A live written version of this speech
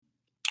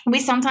we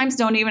sometimes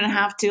don't even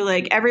have to,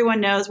 like,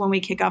 everyone knows when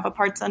we kick off a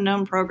Parts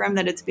Unknown program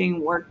that it's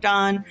being worked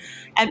on.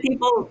 And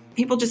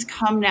people just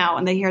come now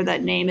and they hear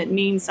that name. It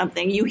means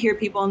something. You hear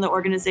people in the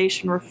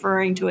organization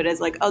referring to it as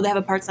like, oh, they have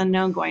a Parts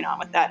Unknown going on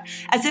with that,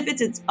 as if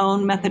it's its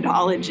own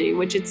methodology,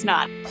 which it's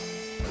not.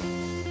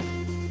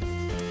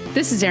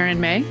 This is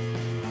Erin May.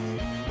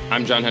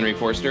 I'm John Henry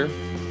Forster,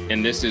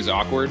 and this is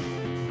Awkward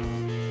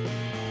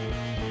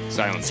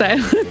Silences.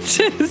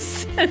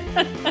 Silences.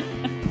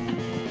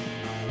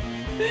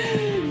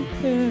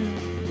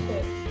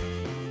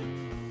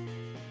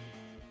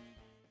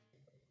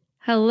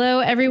 Hello,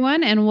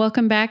 everyone, and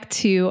welcome back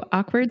to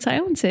Awkward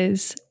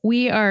Silences.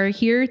 We are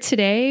here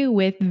today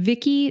with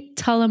Vicki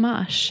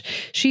Talamash.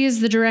 She is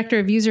the Director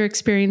of User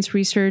Experience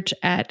Research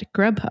at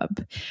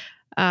Grubhub.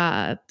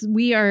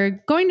 We are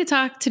going to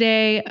talk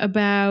today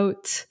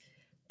about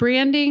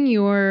branding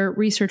your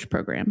research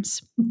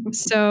programs.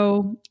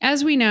 So,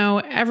 as we know,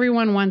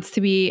 everyone wants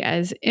to be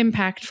as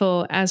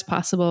impactful as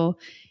possible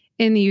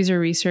in the user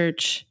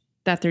research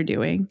that they're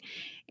doing.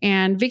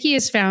 And Vicki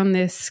has found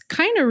this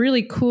kind of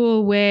really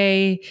cool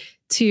way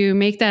to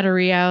make that a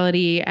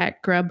reality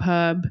at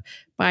Grubhub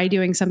by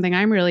doing something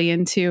I'm really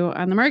into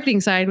on the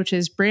marketing side, which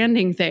is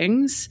branding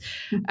things,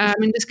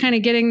 and just kind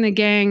of getting the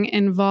gang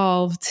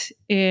involved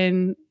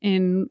in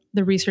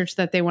the research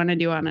that they want to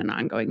do on an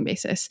ongoing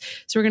basis.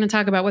 So we're going to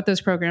talk about what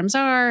those programs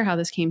are, how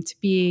this came to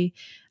be,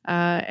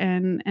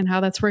 and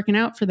how that's working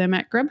out for them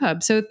at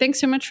Grubhub. So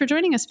thanks so much for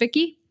joining us,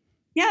 Vicki.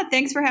 Yeah,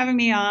 thanks for having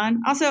me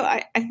on. Also,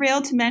 I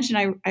failed to mention,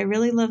 I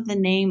really love the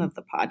name of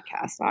the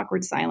podcast,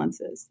 Awkward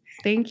Silences.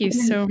 Thank you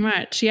so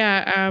much.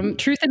 Yeah,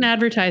 truth in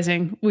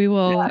advertising. We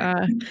will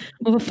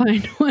we'll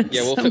find one.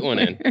 Yeah, we'll fit one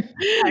in.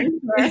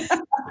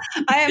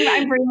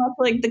 I'm pretty much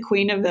like the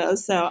queen of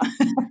those, so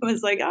I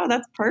was like, oh,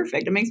 that's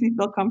perfect. It makes me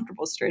feel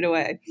comfortable straight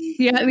away.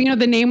 Yeah,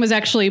 the name was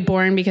actually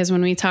born because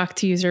when we talked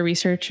to user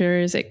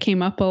researchers, it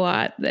came up a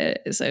lot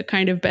that is a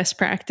kind of best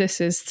practice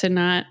is to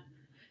not.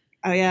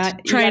 Oh yeah,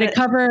 try to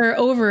cover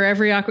over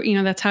every awkward.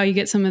 That's how you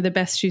get some of the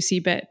best juicy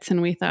bits,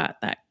 and we thought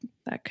that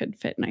could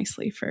fit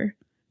nicely for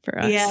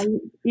us. Yeah,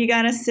 you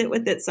got to sit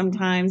with it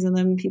sometimes, and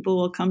then people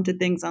will come to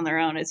things on their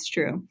own. It's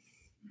true.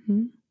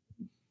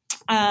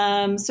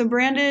 Mm-hmm. So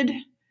branded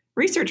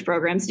research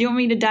programs. Do you want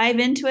me to dive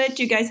into it?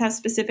 Do you guys have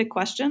specific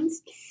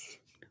questions?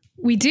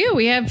 We do.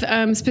 We have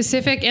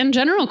specific and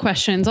general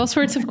questions, all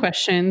sorts of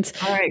questions.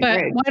 All right, but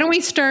great. Why don't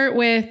we start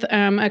with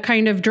a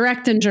kind of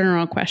direct and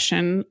general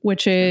question,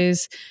 which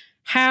is,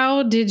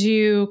 how did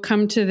you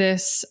come to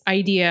this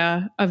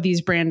idea of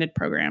these branded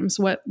programs?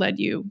 What led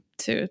you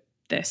to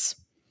this?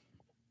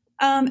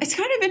 It's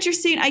kind of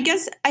interesting. I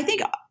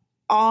think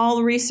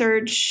all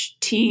research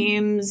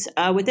teams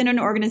within an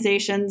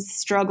organization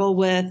struggle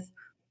with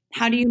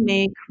how do you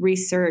make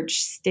research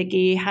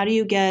sticky? How do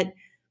you get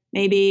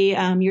maybe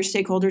your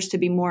stakeholders to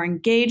be more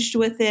engaged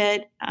with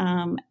it?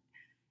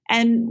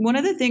 And one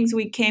of the things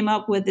we came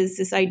up with is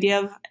this idea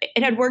of,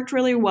 it had worked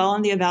really well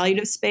in the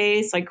evaluative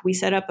space. Like we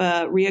set up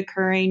a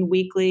reoccurring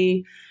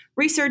weekly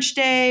research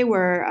day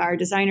where our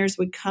designers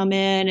would come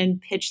in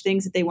and pitch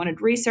things that they wanted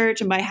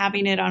research. And by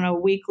having it on a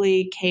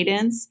weekly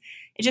cadence,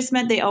 it just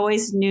meant they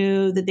always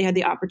knew that they had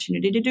the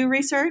opportunity to do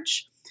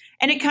research.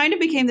 And it kind of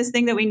became this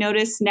thing that we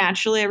noticed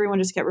naturally. Everyone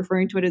just kept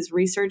referring to it as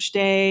research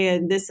day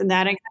and this and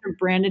that, and kind of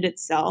branded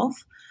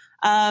itself.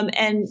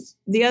 And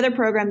the other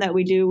program that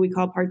we do, we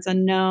call Parts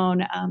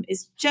Unknown,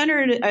 is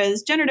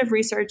generative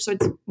research. So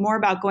it's more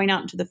about going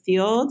out into the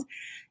field.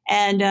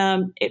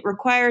 And it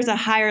requires a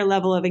higher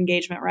level of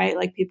engagement, right?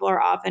 Like people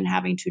are often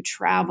having to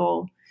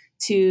travel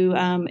to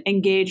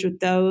engage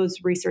with those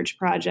research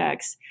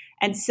projects.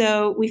 And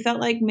so we felt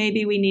like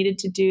maybe we needed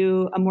to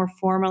do a more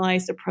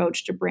formalized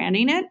approach to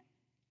branding it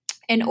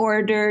in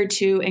order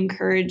to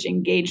encourage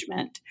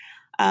engagement.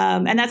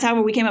 And that's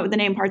how we came up with the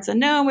name Parts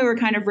Unknown. We were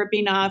kind of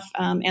ripping off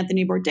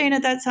Anthony Bourdain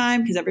at that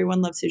time because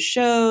everyone loves his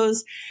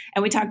shows.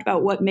 And we talked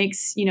about what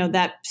makes,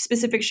 that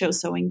specific show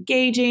so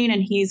engaging.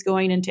 And he's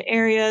going into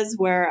areas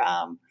where,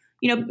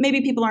 maybe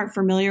people aren't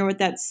familiar with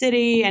that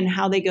city and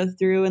how they go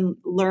through and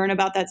learn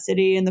about that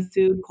city and the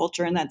food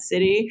culture in that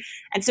city.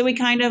 And so we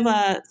kind of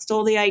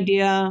stole the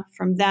idea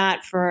from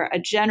that for a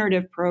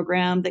generative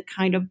program that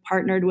kind of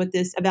partnered with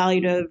this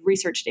evaluative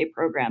research day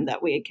program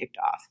that we had kicked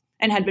off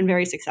and had been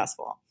very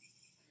successful.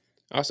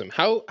 Awesome.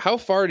 How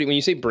far when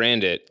you say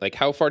brand it, like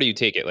how far do you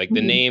take it? Like the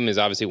name is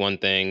obviously one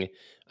thing,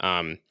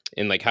 and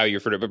like how you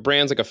refer to it, but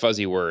brand's like a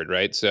fuzzy word,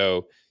 right?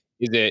 So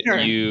is it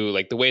you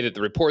like the way that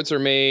the reports are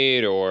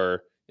made,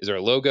 or is there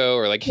a logo,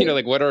 or like,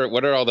 like what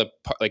are all the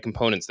like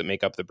components that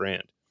make up the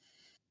brand?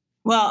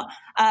 Well,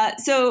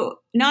 so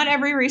not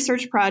every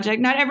research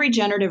project, not every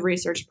generative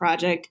research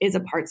project is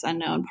a Parts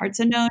Unknown. Parts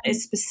Unknown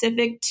is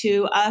specific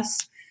to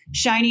us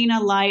shining a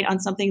light on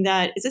something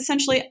that is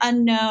essentially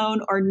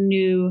unknown or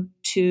new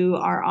to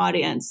our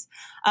audience.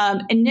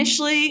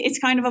 Initially, it's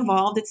kind of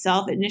evolved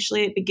itself.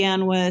 Initially, it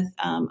began with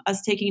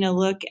us taking a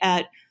look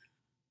at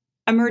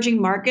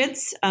emerging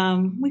markets,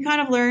 we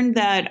kind of learned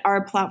that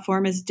our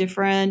platform is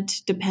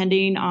different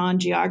depending on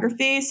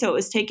geography. So it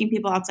was taking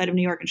people outside of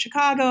New York and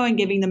Chicago and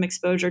giving them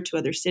exposure to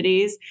other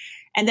cities.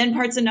 And then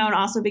Parts Unknown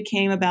also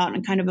became about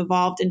and kind of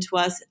evolved into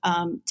us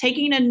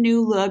taking a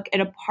new look at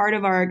a part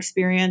of our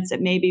experience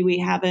that maybe we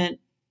haven't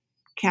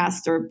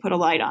cast or put a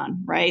light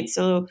on, right?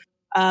 So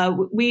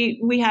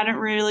we hadn't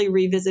really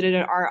revisited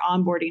our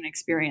onboarding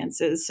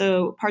experiences.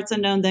 So Parts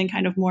Unknown then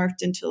kind of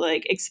morphed into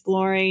like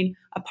exploring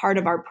a part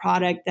of our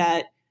product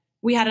that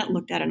we hadn't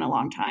looked at in a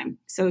long time.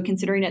 So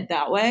considering it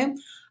that way.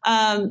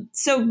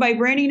 So by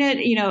branding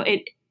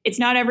it, it's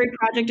not every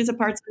project is a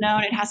Parts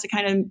Unknown. It has to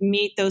kind of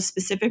meet those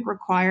specific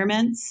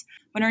requirements.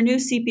 When our new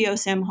CPO,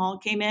 Sam Hall,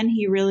 came in,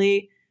 he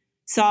really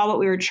saw what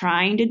we were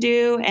trying to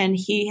do. And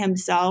he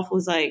himself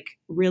was like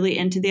really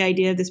into the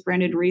idea of this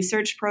branded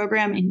research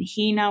program. And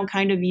he now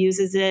kind of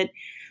uses it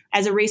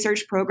as a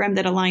research program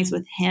that aligns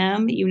with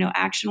him.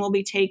 Action will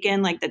be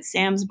taken, like that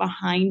Sam's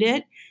behind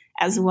it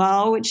as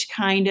well, which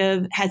kind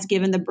of has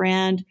given the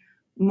brand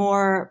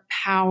more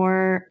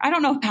power. I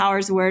don't know if power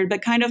is the word,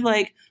 but kind of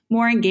like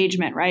more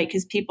engagement, right?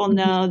 Because people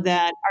know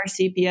that our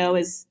CPO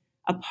is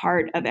a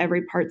part of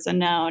every Parts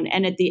Unknown.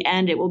 And at the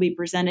end, it will be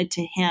presented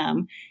to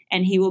him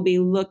and he will be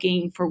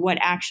looking for what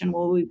action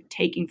will we be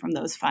taking from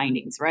those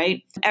findings,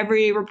 right?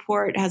 Every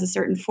report has a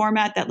certain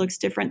format that looks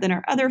different than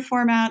our other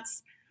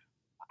formats.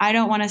 I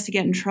don't want us to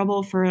get in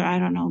trouble for,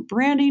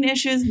 branding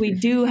issues. We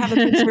do have a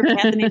picture of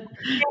Anthony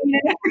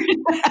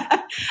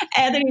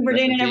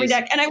Bourdain in every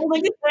deck. And I would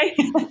like to say,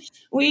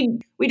 we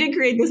did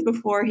create this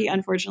before he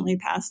unfortunately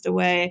passed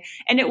away.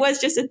 And it was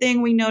just a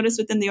thing we noticed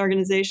within the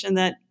organization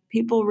that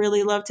people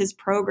really loved his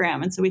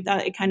program. And so we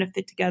thought it kind of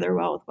fit together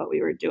well with what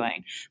we were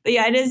doing. But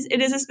yeah, it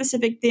is a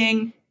specific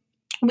thing.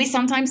 We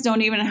sometimes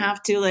don't even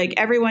have to, like,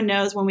 everyone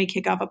knows when we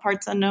kick off a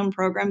Parts Unknown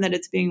program that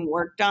it's being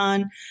worked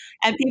on.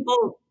 And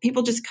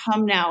people just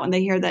come now when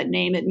they hear that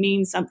name. It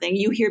means something.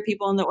 You hear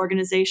people in the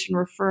organization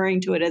referring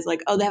to it as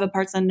like, oh, they have a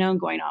Parts Unknown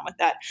going on with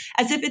that,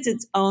 as if it's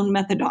its own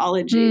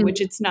methodology, which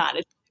it's not.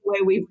 It's the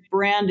way we've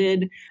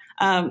branded.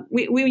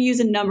 We use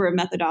a number of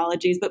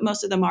methodologies, but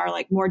most of them are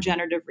like more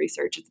generative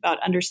research. It's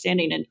about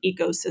understanding an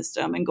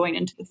ecosystem and going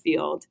into the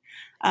field.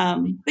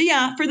 But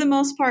yeah, for the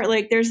most part,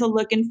 like there's a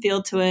look and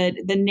feel to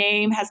it. The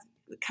name has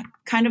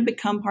kind of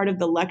become part of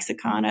the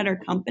lexicon at our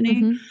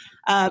company.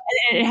 And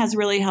it has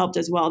really helped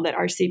as well that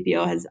our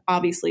CPO has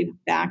obviously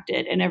backed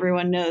it and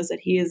everyone knows that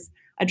he is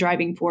a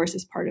driving force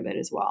as part of it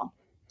as well.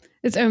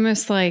 It's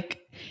almost like,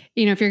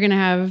 if you're going to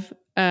have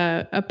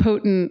a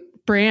potent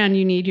brand,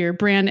 you need your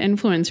brand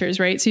influencers,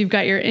 right? So you've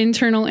got your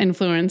internal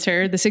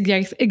influencer, this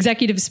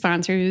executive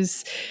sponsor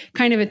who's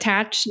kind of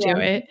attached to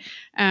it.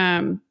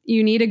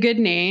 You need a good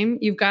name.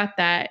 You've got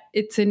that.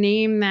 It's a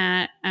name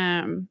that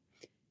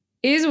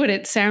is what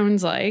it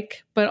sounds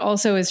like, but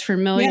also is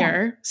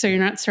familiar. Yeah. So you're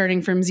not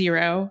starting from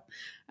zero,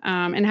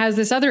 and has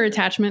this other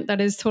attachment that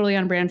is totally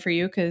on brand for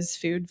you because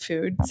food.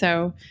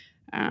 So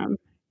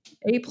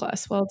A+,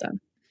 well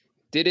done.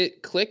 Did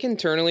it click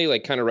internally,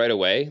 like kind of right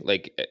away?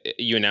 Like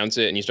you announce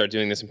it and you start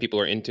doing this and people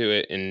are into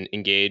it and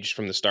engaged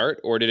from the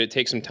start? Or did it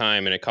take some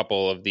time and a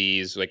couple of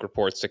these like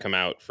reports to come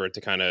out for it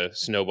to kind of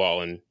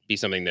snowball and be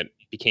something that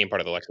became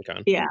part of the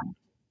lexicon? Yeah,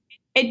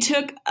 it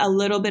took a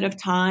little bit of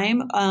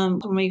time.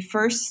 When we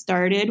first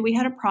started, we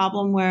had a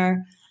problem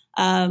where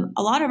a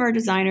lot of our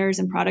designers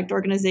and product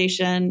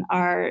organization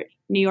are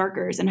New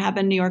Yorkers and have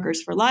been New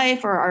Yorkers for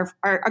life, or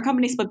our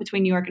company split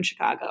between New York and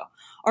Chicago,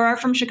 or are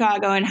from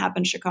Chicago and have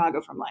been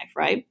Chicago from life,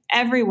 right?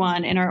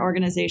 Everyone in our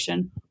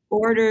organization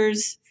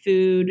orders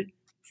food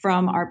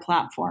from our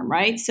platform,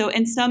 right? So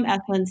in some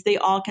essence, they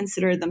all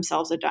consider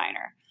themselves a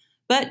diner.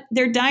 But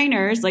they're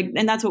diners,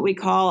 and that's what we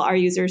call our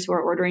users who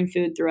are ordering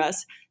food through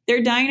us.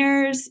 They're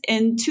diners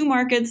in two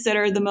markets that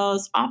are the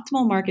most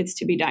optimal markets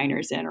to be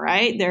diners in,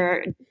 right?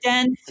 They're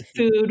dense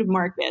food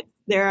markets.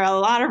 There are a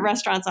lot of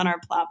restaurants on our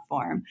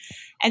platform.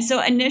 And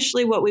so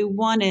initially what we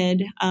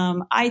wanted,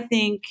 I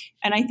think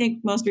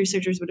most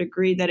researchers would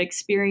agree that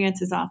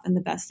experience is often the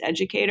best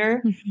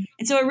educator. Mm-hmm.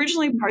 And so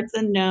originally Parts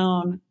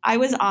Unknown,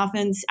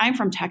 I'm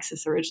from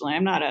Texas originally.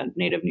 I'm not a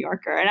native New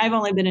Yorker, and I've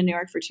only been in New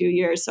York for 2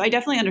 years. So I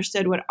definitely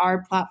understood what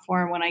our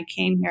platform when I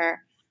came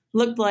here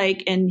looked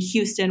like in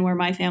Houston, where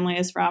my family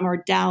is from, or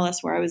Dallas,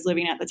 where I was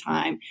living at the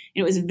time. And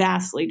it was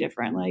vastly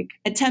different. Like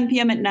at 10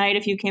 p.m. at night,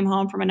 if you came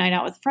home from a night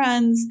out with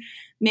friends,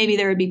 maybe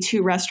there would be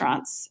 2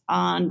 restaurants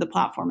on the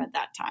platform at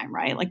that time,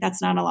 right? Like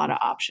that's not a lot of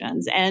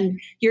options. And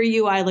your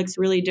UI looks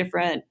really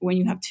different when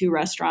you have 2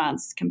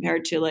 restaurants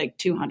compared to like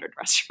 200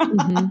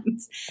 restaurants.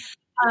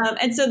 Mm-hmm.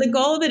 And so the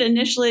goal of it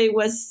initially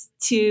was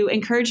to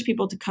encourage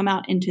people to come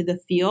out into the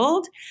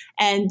field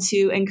and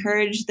to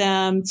encourage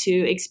them to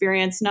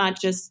experience not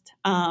just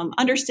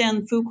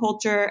understand food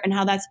culture and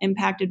how that's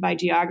impacted by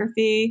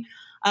geography,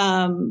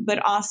 but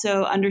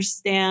also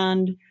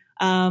understand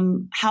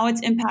how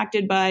it's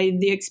impacted by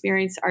the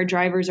experience our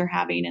drivers are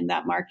having in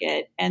that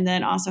market, and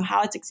then also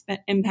how it's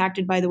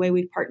impacted by the way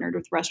we've partnered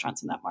with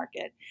restaurants in that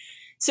market.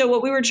 So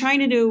what we were trying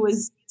to do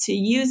was to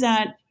use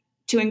that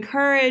to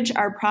encourage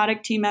our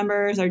product team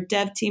members, our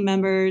dev team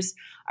members,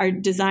 our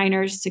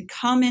designers to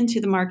come into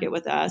the market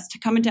with us, to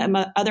come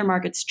into other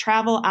markets,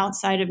 travel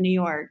outside of New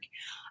York,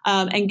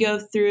 and go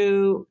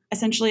through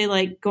essentially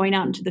like going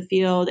out into the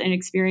field and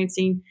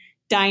experiencing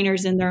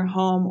diners in their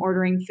home,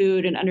 ordering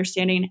food and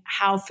understanding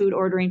how food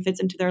ordering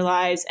fits into their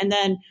lives, and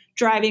then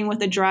driving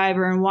with a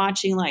driver and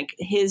watching like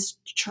his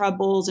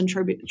troubles and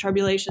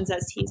tribulations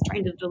as he's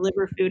trying to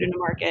deliver food in a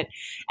market,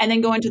 and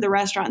then go into the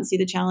restaurant and see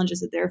the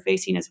challenges that they're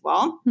facing as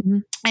well. Mm-hmm.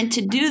 And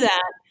to do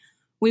that,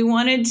 we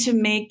wanted to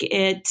make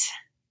it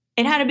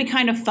had to be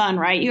kind of fun,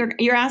 right?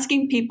 You're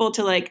asking people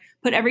to like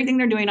put everything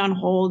they're doing on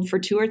hold for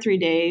 2 or 3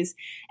 days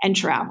and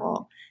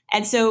travel.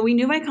 And so we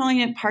knew by calling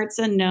it Parts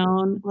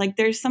Unknown, like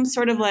there's some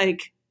sort of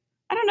like,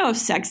 I don't know if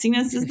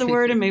sexiness is the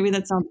word, and maybe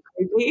that sounds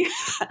creepy,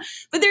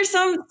 but there's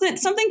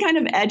something kind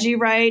of edgy,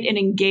 right? And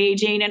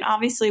engaging. And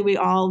obviously we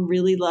all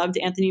really loved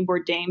Anthony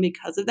Bourdain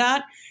because of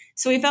that.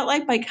 So we felt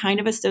like by kind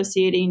of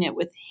associating it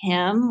with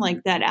him,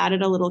 like that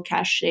added a little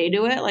cachet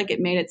to it. Like it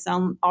made it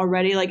sound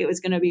already like it was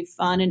going to be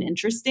fun and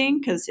interesting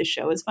because his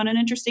show is fun and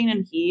interesting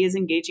and he is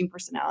engaging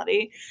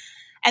personality.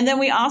 And then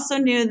we also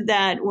knew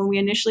that when we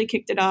initially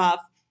kicked it off,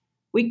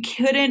 we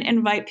couldn't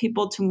invite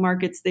people to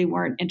markets they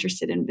weren't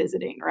interested in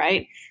visiting,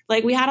 right?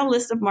 Like we had a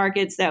list of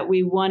markets that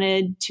we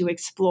wanted to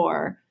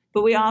explore,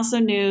 but we also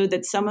knew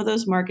that some of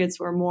those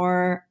markets were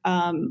more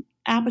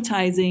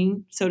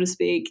appetizing, so to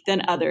speak,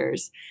 than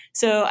others.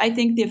 So I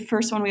think the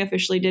first one we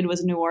officially did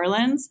was New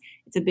Orleans.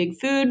 It's a big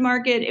food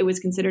market. It was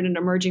considered an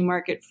emerging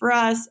market for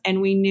us.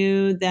 And we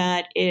knew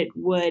that it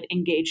would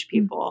engage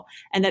people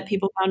and that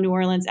people found New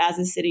Orleans as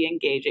a city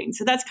engaging.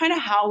 So that's kind of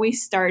how we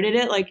started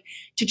it, like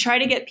to try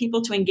to get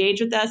people to engage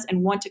with us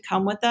and want to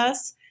come with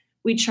us.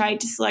 We tried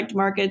to select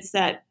markets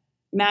that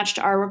matched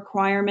our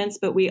requirements,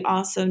 but we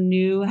also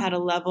knew had a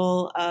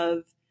level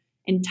of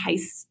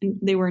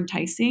they were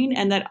enticing.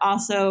 And that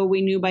also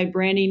we knew by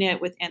branding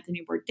it with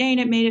Anthony Bourdain,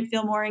 it made it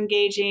feel more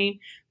engaging.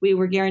 We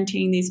were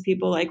guaranteeing these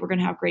people like, we're going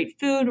to have great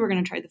food. We're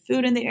going to try the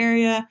food in the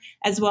area,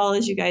 as well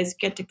as you guys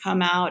get to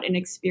come out and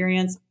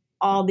experience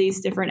all these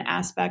different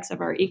aspects of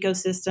our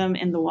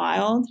ecosystem in the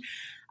wild.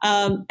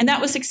 And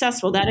that was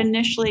successful. That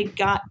initially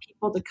got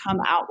people to come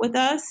out with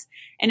us.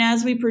 And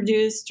as we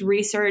produced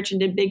research and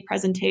did big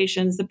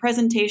presentations,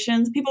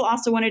 people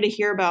also wanted to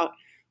hear about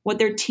what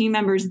their team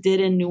members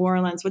did in New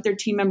Orleans, what their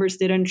team members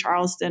did in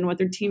Charleston, what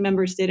their team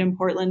members did in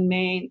Portland,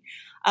 Maine,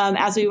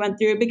 as we went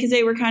through, because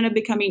they were kind of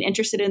becoming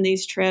interested in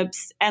these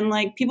trips. And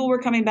like people were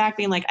coming back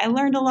being like, I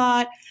learned a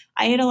lot.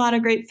 I ate a lot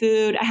of great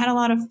food. I had a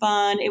lot of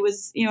fun. It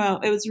was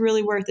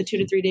really worth the 2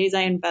 to 3 days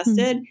I invested.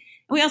 Mm-hmm. And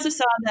we also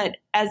saw that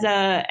as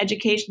a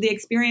education, the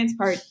experience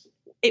part,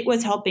 it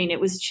was helping. It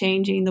was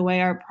changing the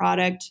way our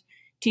product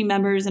team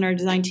members and our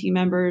design team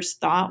members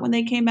thought when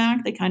they came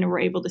back. They kind of were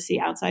able to see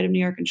outside of New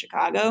York and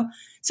Chicago.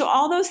 So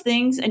all those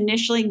things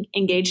initially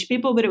engaged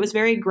people, but it was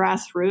very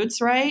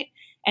grassroots, right?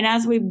 And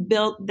as we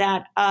built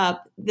that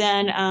up,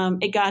 then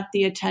it got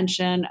the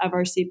attention of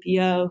our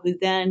CPO, who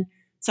then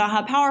saw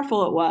how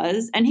powerful it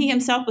was. And he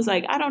himself was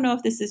like, I don't know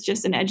if this is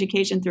just an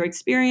education through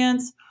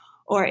experience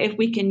or if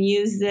we can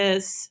use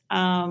this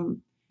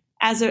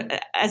as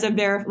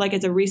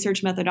a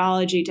research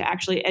methodology to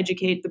actually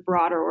educate the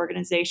broader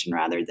organization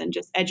rather than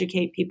just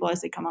educate people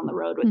as they come on the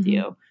road with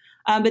you.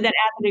 But then as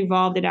it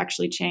evolved, it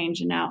actually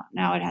changed, and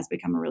now it has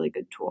become a really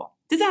good tool.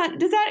 Does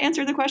that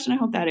answer the question? I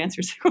hope that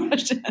answers the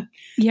question.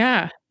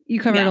 Yeah. You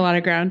covered a lot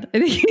of ground. I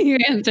think you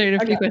answered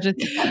a few questions.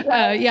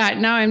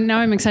 Now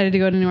I'm excited to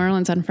go to New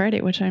Orleans on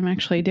Friday, which I'm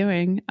actually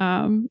doing.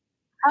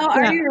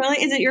 Are you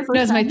really? Is it your first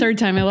time? That's my third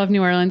time. I love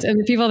New Orleans. And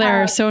the people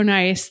there are so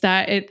nice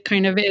that it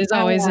kind of is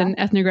always an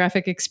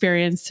ethnographic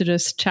experience to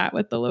just chat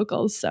with the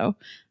locals. So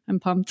I'm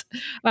pumped.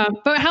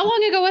 But how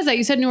long ago was that?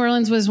 You said New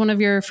Orleans was one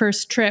of your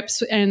first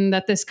trips and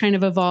that this kind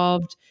of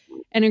evolved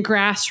in a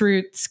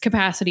grassroots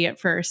capacity at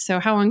first. So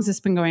how long has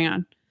this been going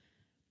on?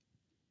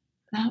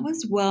 That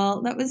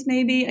was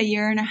maybe a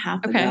year and a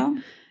half ago.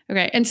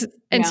 Okay. And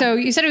so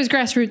you said it was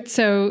grassroots.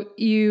 So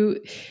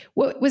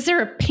was there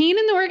a pain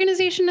in the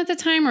organization at the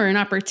time or an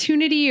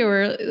opportunity,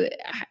 or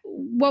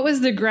what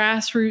was the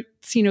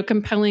grassroots,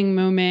 compelling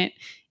moment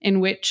in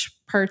which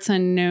Parts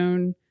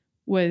Unknown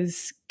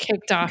was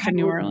kicked off in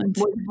New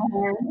Orleans?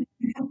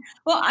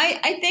 Well,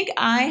 I think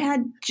I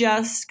had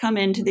just come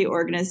into the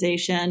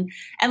organization,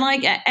 and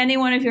like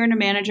anyone, if you're in a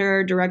manager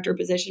or director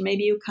position,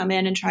 maybe you come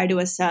in and try to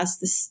assess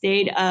the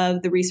state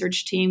of the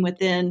research team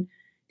within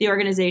the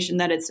organization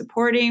that it's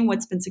supporting,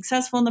 what's been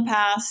successful in the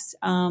past,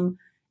 and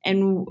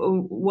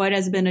what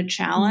has been a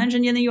challenge.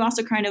 And then you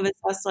also kind of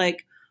assess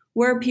like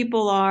where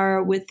people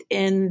are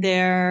within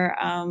their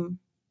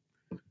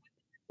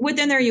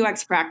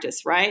UX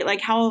practice, right?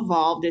 Like how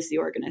evolved is the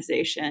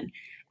organization?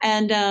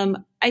 And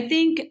I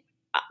think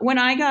when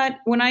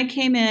I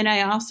came in,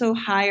 I also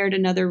hired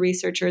another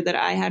researcher that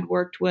I had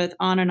worked with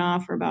on and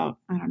off for about,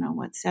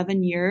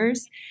 7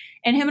 years.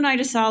 And him and I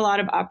just saw a lot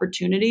of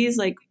opportunities.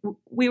 Like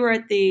we were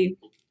at the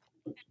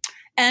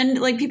end,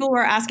 like people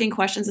were asking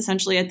questions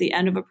essentially at the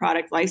end of a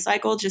product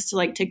lifecycle just to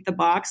like tick the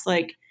box.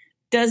 Like,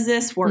 does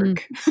this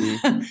work?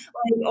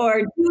 Mm-hmm. Or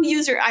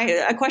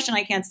a question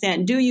I can't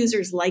stand, do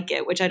users like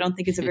it? Which I don't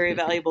think is a very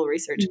valuable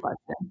research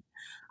question.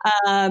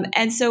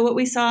 And so what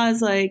we saw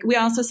is we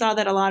also saw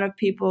that a lot of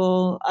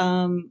people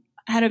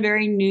had a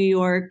very New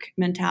York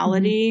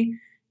mentality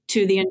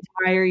to the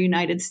entire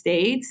United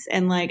States.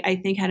 And I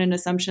think had an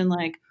assumption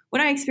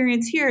what I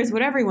experience here is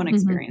what everyone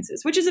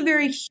experiences, which is a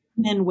very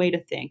human way to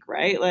think,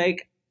 right?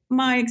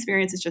 My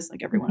experience is just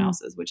like everyone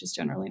else's, which is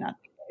generally not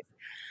the case.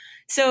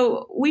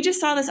 So we just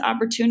saw this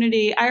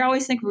opportunity. I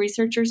always think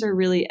researchers are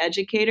really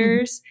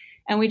educators,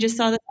 and we just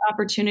saw this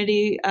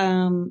opportunity.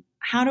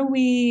 How do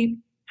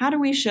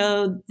we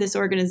show this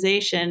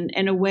organization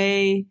in a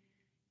way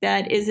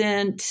that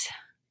isn't,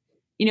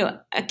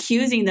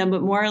 accusing them,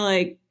 but more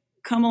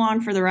come along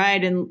for the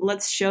ride and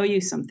let's show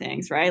you some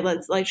things, right?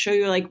 Let's show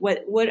you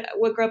what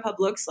Grubhub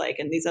looks like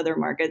in these other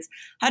markets.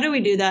 How do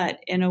we do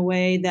that in a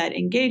way that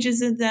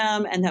engages in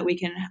them and that we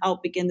can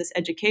help begin this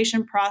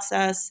education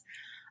process?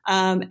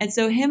 And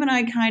so him and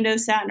I kind of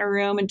sat in a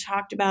room and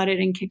talked about it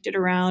and kicked it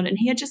around. And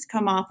he had just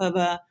come off of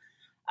a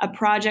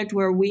project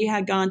where we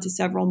had gone to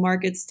several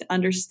markets to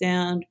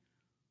understand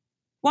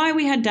why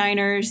we had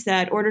diners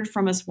that ordered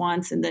from us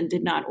once and then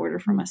did not order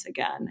from us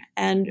again.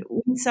 And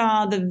we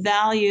saw the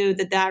value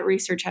that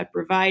research had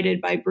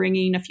provided by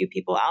bringing a few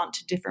people out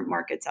to different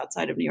markets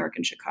outside of New York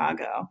and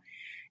Chicago.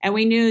 And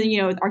we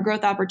knew, our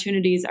growth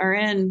opportunities are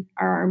in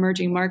our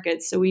emerging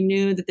markets. So we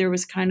knew that there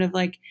was kind of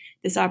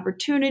this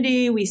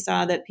opportunity. We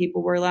saw that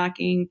people were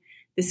lacking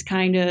this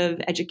kind of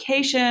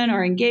education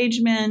or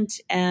engagement.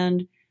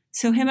 And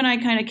so him and I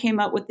kind of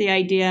came up with the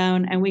idea,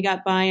 and we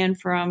got buy-in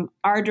from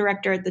our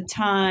director at the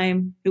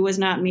time, who was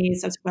not me.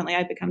 Subsequently,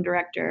 I'd become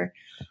director.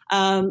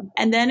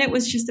 And then it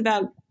was just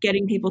about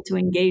getting people to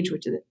engage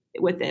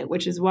with it,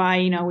 which is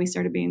why, we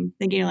started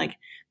thinking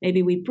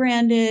maybe we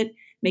brand it,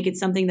 make it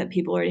something that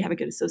people already have a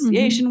good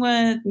association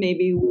with.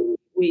 Maybe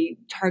we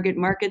target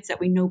markets that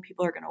we know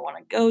people are going to want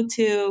to go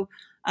to.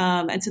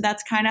 And so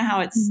that's kind of how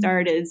it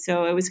started.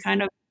 So it was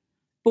kind of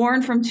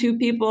born from two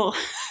people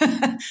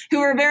who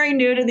were very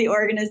new to the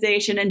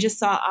organization and just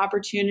saw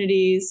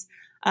opportunities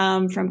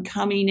from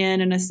coming in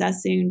and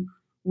assessing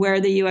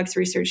where the UX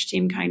research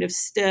team kind of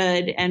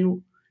stood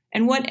and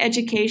what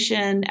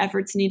education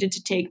efforts needed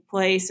to take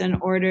place in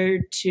order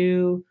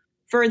to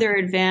further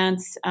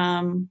advance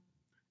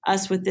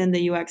us within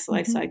the UX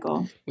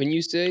lifecycle. When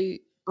you say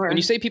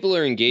people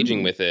are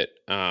engaging with it,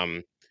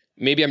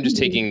 maybe I'm just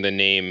taking the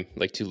name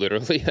too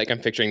literally. I'm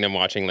picturing them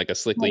watching a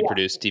slickly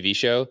produced TV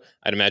show.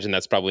 I'd imagine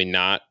that's probably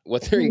not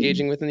what they're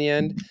engaging with in the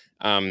end.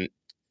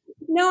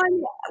 No,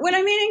 when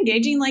I mean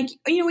engaging,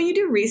 when you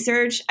do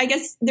research, I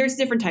guess there's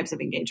different types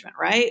of engagement,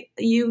 right?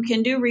 You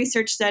can do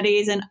research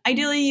studies, and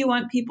ideally you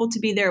want people to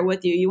be there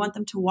with you. You want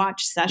them to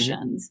watch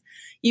sessions.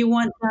 You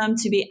want them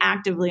to be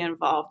actively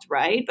involved,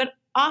 right? But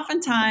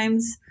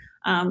oftentimes,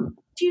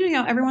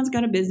 everyone's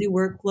got a busy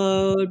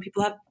workload.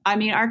 People have,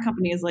 our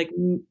company is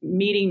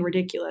meeting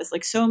ridiculous,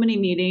 so many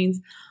meetings.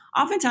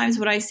 Oftentimes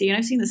what I see, and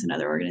I've seen this in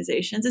other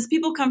organizations, is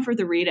people come for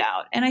the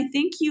readout. And I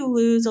think you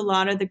lose a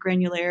lot of the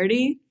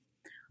granularity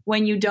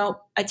when you don't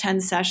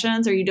attend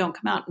sessions or you don't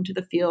come out into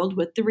the field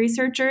with the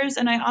researchers.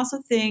 And I also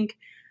think,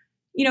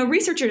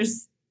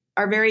 researchers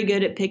are very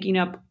good at picking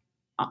up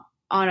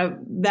on a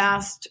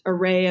vast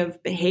array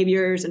of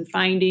behaviors and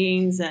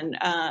findings and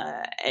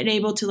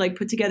able to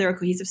put together a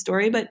cohesive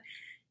story. But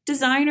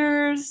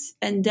designers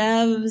and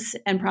devs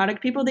and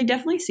product people, they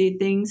definitely see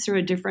things through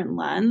a different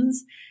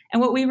lens.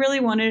 And what we really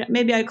wanted,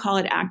 maybe I call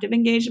it active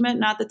engagement,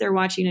 not that they're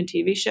watching a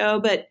TV show,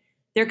 but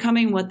they're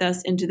coming with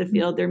us into the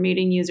field. They're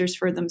meeting users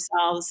for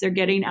themselves. They're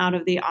getting out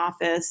of the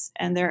office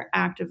and they're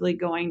actively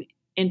going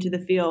into the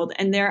field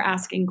and they're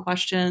asking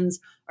questions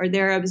or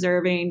they're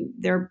observing.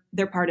 They're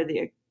part of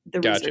the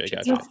research.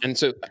 Gotcha. And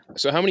so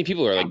how many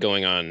people are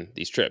going on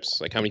these trips?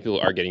 How many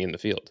people are getting in the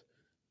field?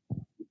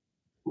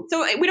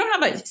 So we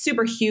don't have a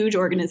super huge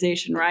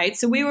organization, right?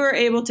 So we were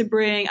able to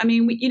bring,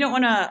 you don't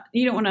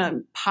want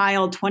to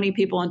pile 20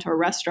 people into a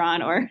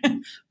restaurant or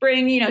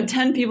bring,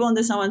 10 people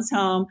into someone's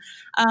home.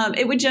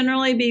 It would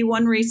generally be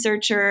one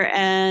researcher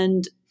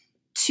and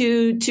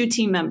two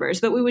team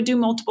members, but we would do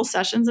multiple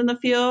sessions in the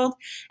field.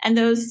 And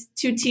those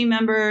two team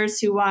members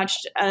who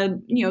watched,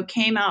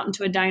 came out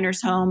into a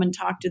diner's home and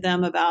talked to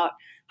them about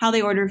how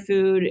they order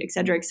food, et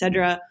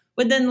cetera,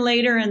 would then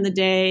later in the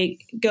day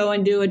go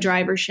and do a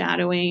driver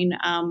shadowing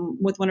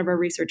with one of our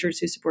researchers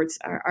who supports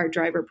our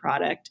driver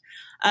product.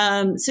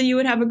 So you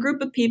would have a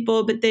group of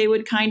people, but they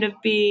would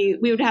we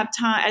would have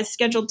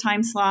scheduled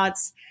time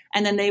slots,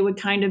 and then they would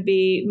kind of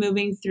be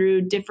moving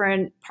through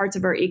different parts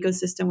of our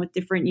ecosystem with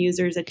different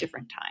users at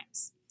different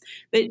times.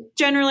 But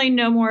generally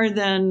no more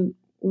than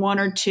one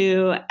or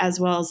two, as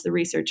well as the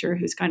researcher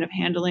who's kind of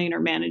handling or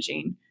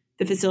managing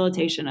the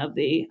facilitation of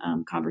the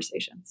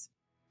conversations.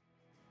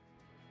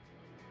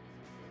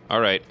 All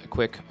right, a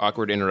quick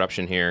awkward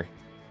interruption here.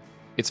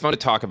 It's fun to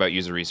talk about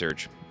user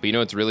research, but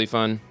what's really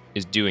fun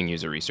is doing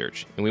user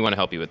research, and we want to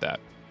help you with that.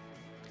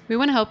 We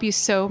want to help you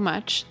so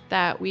much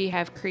that we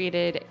have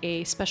created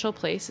a special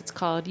place. It's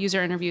called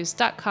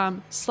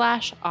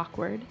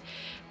userinterviews.com/awkward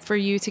for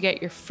you to get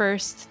your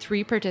first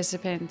 3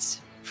 participants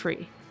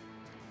free.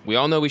 We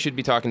all know we should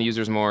be talking to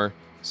users more,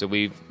 so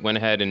we went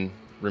ahead and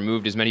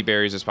removed as many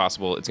barriers as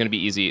possible. It's going to be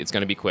easy. It's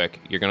going to be quick.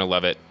 You're going to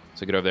love it.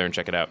 So get over there and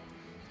check it out.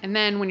 And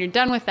then when you're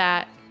done with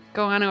that,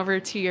 go on over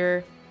to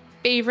your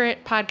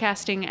favorite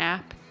podcasting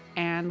app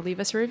and leave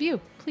us a review,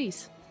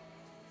 please.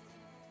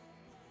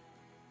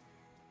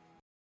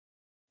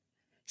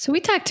 So we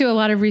talked to a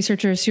lot of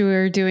researchers who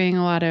are doing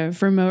a lot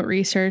of remote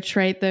research,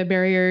 right? The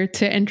barrier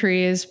to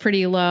entry is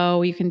pretty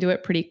low. You can do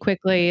it pretty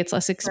quickly. It's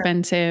less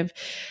expensive.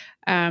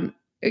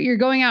 You're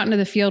going out into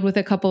the field with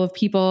a couple of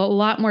people, a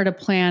lot more to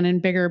plan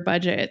and bigger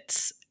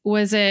budgets.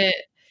 Was it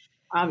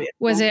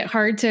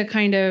hard to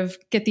kind of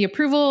get the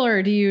approval,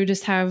 or do you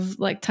just have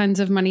like tons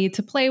of money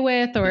to play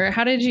with? Or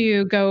how did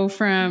you go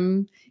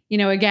from,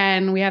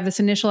 again, we have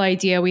this initial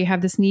idea, we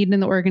have this need in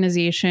the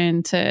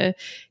organization to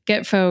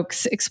get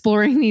folks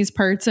exploring these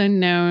parts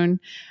unknown.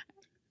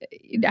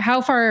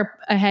 How far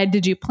ahead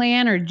did you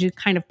plan, or did you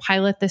kind of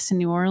pilot this in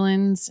New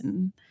Orleans?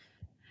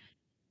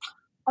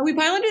 We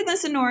piloted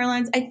this in New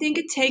Orleans. I think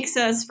it takes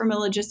us from a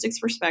logistics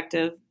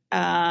perspective.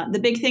 The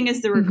big thing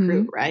is the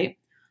recruit, right?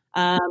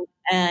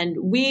 And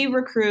we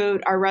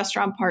recruit our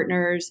restaurant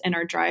partners and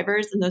our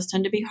drivers, and those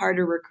tend to be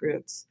harder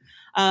recruits.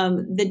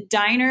 The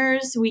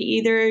diners, we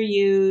either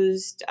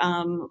used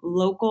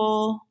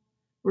local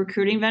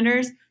recruiting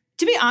vendors.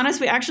 To be honest,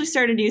 we actually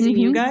started using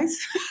you guys.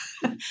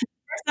 For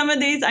some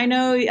of these, I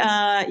know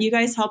you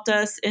guys helped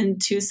us in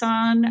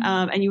Tucson,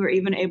 and you were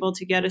even able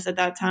to get us at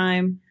that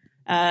time.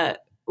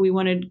 We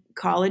wanted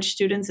college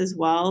students as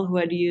well who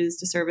had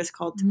used a service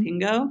called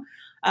Topingo,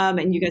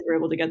 and you guys were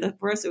able to get that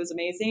for us. It was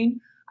amazing.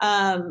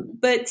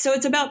 But so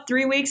it's about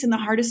 3 weeks, and the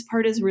hardest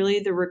part is really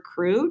the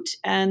recruit.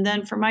 And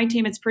then for my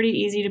team, it's pretty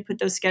easy to put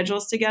those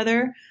schedules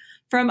together.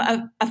 From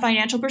a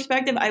financial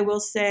perspective, I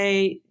will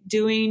say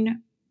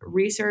doing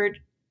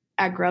research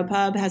at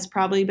Grubhub has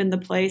probably been the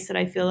place that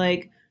I feel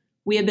like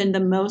we have been the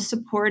most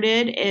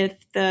supported. If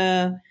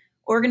the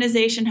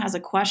organization has a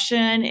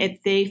question,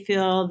 if they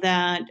feel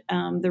that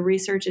the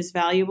research is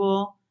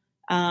valuable,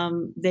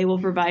 they will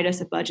provide us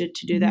a budget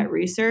to do that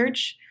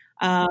research.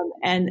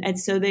 And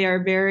so they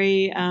are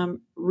very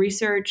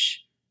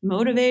research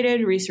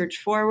motivated, research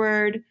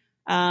forward.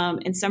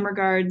 In some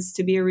regards,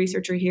 to be a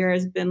researcher here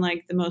has been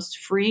like the most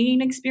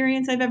freeing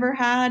experience I've ever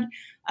had,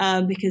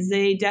 because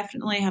they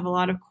definitely have a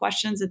lot of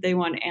questions that they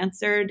want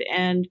answered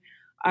and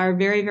are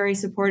very, very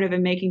supportive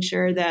in making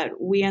sure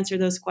that we answer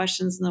those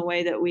questions in the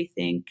way that we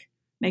think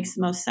makes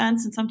the most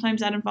sense. And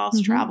sometimes that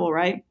involves travel,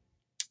 right?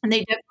 And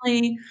they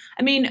definitely,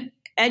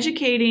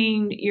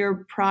 educating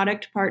your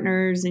product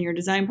partners and your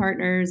design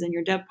partners and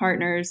your dev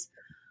partners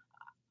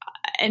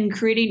and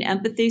creating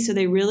empathy so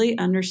they really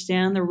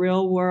understand the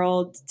real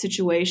world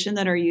situation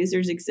that our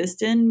users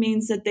exist in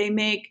means that they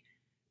make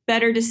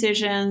better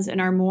decisions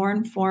and are more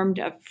informed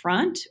up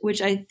front,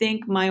 which I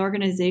think my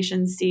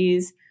organization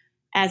sees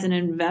as an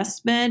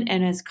investment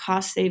and as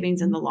cost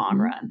savings in the long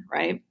run,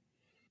 right?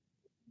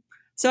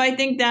 So I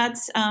think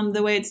that's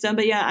the way it's done.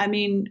 But yeah,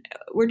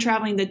 we're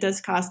traveling, that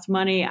does cost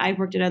money. I've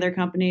worked at other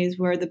companies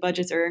where the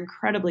budgets are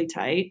incredibly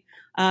tight,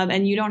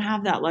 and you don't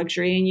have that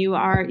luxury. And you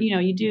are,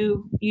 you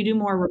do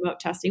more remote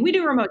testing. We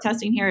do remote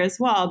testing here as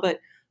well, but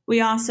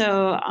we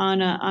also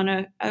on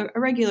a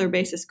regular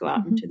basis go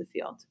out into the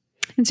field.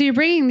 And so you're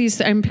bringing these,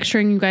 I'm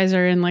picturing you guys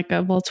are in like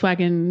a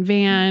Volkswagen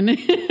van,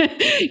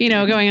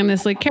 going on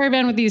this like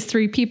caravan with these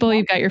 3 people.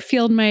 You've got your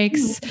field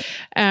mics.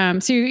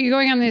 So you're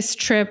going on this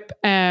trip,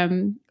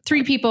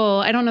 3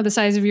 people. I don't know the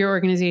size of your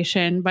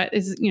organization, but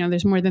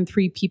there's more than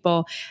 3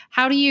 people.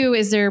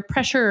 Is there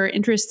pressure or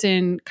interest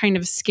in kind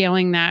of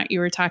scaling that? You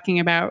were talking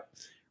about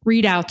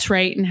readouts,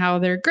 right? And how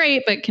they're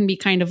great, but can be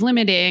kind of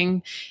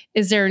limiting.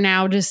 Is there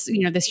now just,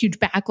 this huge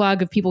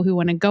backlog of people who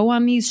want to go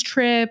on these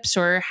trips,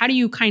 or how do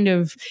you kind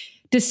of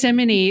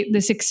disseminate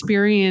this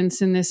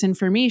experience and this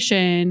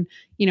information,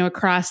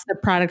 across the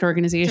product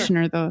organization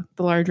or the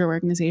larger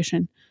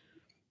organization?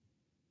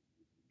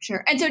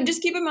 Sure. And so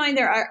just keep in mind,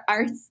 there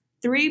are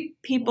 3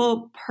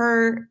 people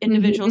per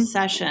individual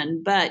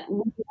session, but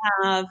we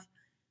have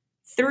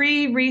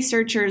 3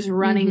 researchers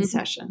running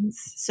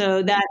sessions.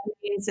 So that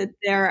means that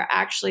there are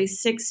actually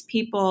 6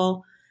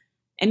 people,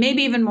 and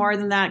maybe even more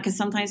than that, because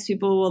sometimes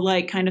people will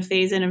like kind of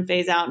phase in and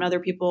phase out, and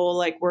other people will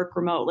like work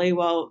remotely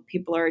while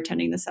people are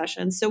attending the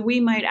session. So we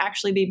might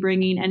actually be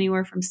bringing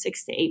anywhere from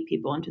 6 to 8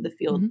 people into the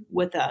field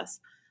with us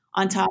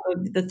on top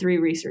of the 3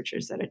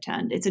 researchers that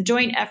attend. It's a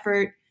joint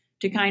effort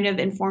to kind of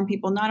inform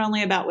people not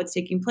only about what's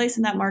taking place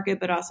in that market,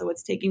 but also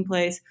what's taking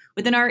place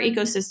within our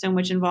ecosystem,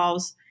 which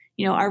involves,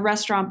 our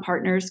restaurant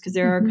partners, because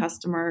they're our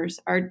customers,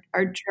 our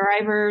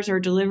drivers, our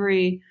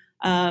delivery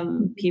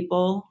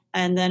people,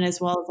 and then as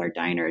well as our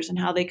diners, and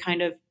how they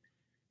kind of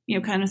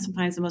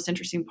sometimes the most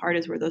interesting part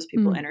is where those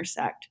people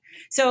intersect.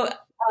 So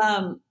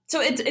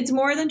it's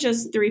more than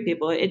just 3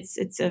 people. It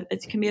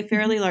can be a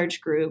fairly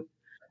large group.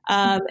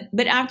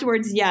 But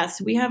afterwards,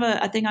 yes, we have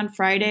a thing on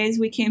Fridays.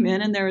 We came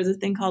in and there was a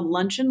thing called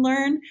Lunch and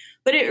Learn,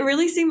 but it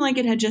really seemed like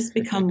it had just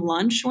become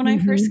lunch when I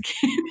first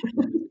came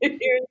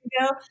years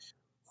ago.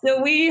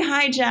 So we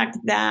hijacked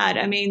that.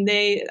 I mean,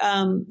 they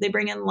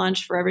bring in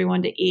lunch for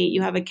everyone to eat.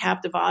 You have a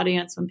captive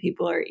audience when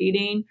people are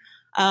eating.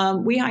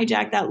 We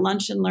hijacked that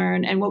Lunch and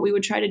Learn. And what we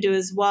would try to do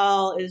as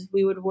well is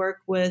we would work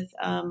with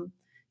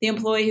the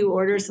employee who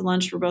orders the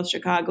lunch for both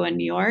Chicago and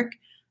New York.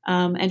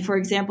 And for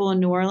example, in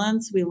New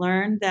Orleans, we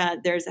learned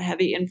that there's a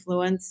heavy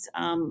influence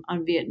on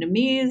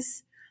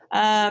Vietnamese,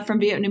 from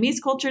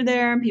Vietnamese culture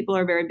there. And people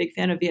are a very big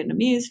fan of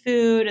Vietnamese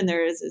food. And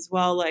there is as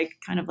well, like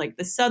kind of like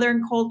the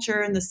Southern culture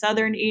and the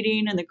Southern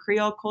eating and the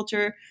Creole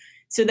culture.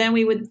 So then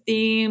we would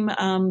theme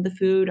the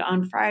food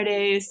on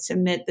Fridays to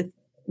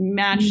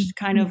match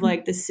kind of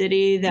like the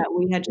city that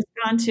we had just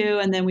gone to.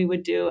 And then we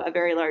would do a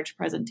very large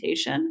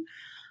presentation.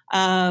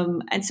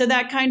 And so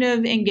that kind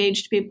of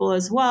engaged people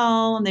as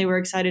well. And they were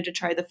excited to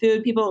try the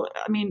food. People,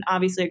 I mean,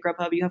 obviously at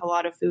Grubhub, you have a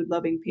lot of food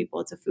loving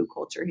people. It's a food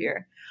culture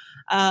here.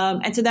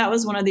 And so that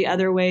was one of the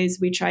other ways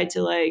we tried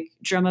to like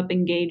drum up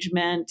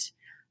engagement.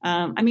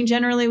 I mean,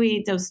 generally we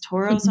eat those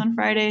toros on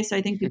Friday. So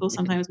I think people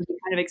sometimes would be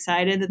kind of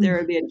excited that there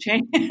would be a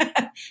change in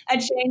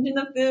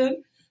the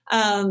food.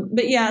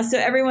 But yeah, so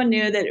everyone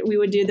knew that we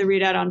would do the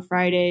readout on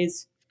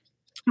Fridays.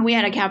 We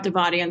had a captive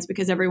audience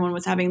because everyone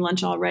was having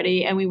lunch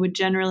already, and we would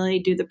generally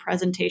do the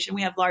presentation.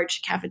 We have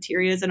large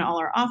cafeterias in all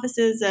our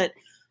offices that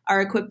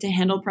are equipped to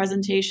handle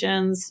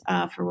presentations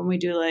for when we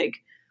do like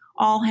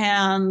all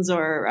hands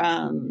or,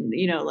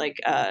 like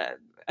a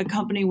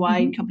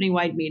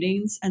company-wide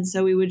meetings. And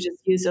so we would just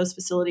use those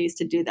facilities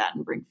to do that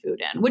and bring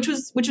food in, which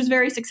was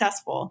very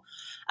successful.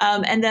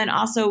 And then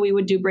also we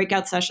would do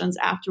breakout sessions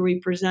after we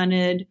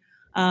presented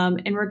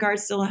in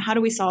regards to how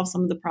do we solve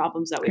some of the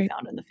problems that we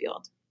found in the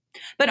field.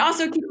 But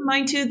also keep in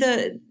mind too,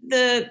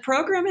 the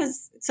program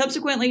has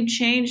subsequently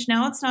changed.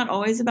 Now it's not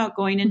always about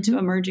going into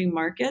emerging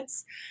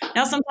markets.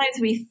 Now sometimes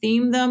we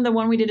theme them. The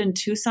one we did in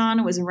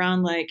Tucson was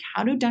around like,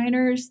 how do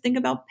diners think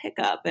about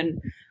pickup,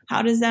 and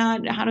how does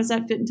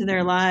that fit into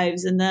their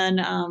lives? And then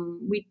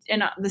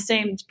in the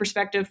same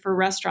perspective for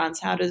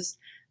restaurants, how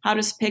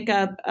does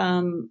pickup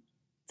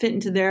fit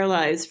into their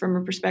lives from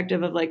a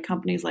perspective of like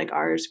companies like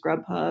ours,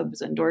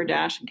 Grubhubs and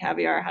DoorDash and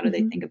Caviar? How do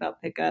they think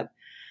about pickup?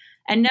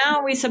 And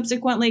now we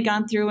subsequently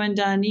gone through and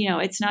done,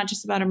 it's not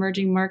just about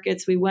emerging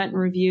markets. We went and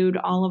reviewed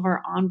all of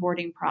our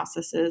onboarding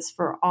processes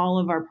for all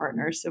of our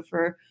partners. So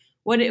for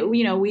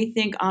we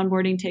think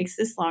onboarding takes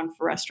this long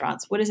for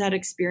restaurants. What is that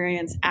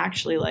experience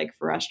actually like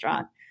for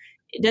restaurant?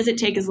 Does it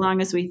take as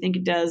long as we think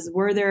it does?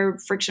 Were there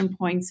friction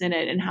points in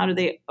it? And how do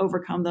they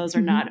overcome those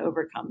or not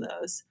overcome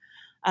those?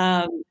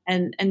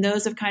 And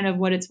those have kind of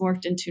what it's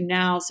morphed into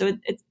now. So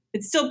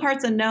it's still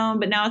parts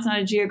unknown, but now it's not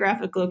a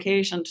geographic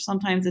location.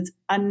 Sometimes it's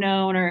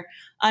unknown or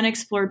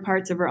unexplored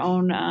parts of our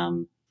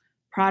own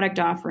product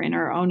offering,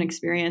 our own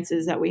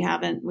experiences that we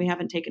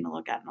haven't taken a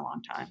look at in a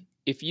long time.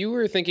 If you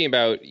were thinking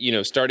about,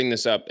 starting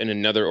this up in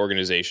another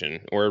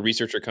organization, or a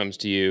researcher comes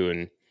to you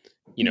and,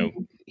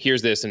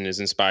 hears this and is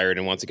inspired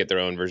and wants to get their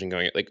own version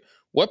going, like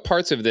what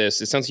parts of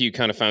this, it sounds like you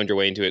kind of found your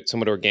way into it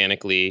somewhat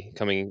organically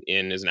coming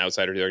in as an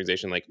outsider to the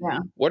organization. Like,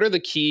 what are the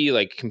key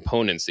like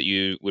components that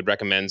you would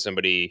recommend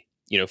somebody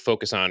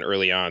focus on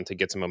early on to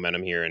get some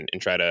momentum here and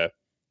try to,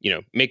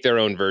 make their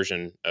own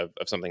version of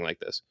something like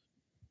this?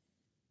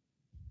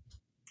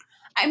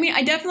 I mean,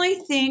 I definitely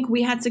think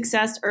we had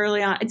success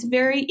early on. It's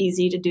very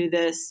easy to do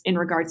this in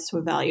regards to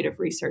evaluative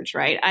research,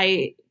 right?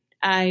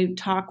 I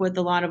talk with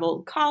a lot of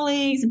old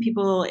colleagues and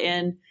people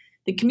in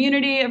the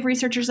community of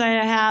researchers I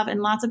have,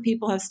 and lots of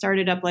people have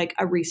started up like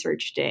a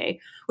research day,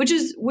 which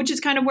is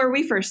kind of where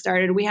we first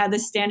started. We had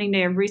this standing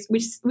day of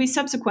research. We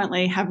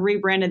subsequently have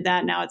rebranded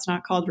that. Now it's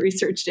not called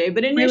Research Day,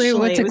 but initially it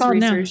was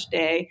Research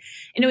Day,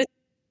 and it was.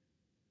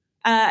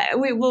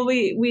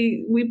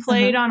 We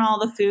played on all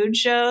the food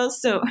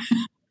shows, so.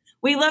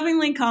 We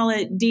lovingly call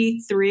it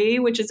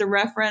D3, which is a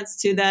reference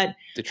to that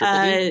the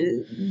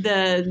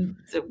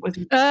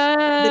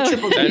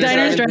triple D.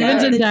 Diners,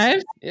 Drive-ins, and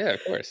Dives. Yeah,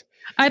 of course.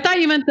 I thought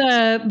you meant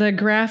the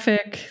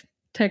graphic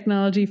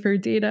technology for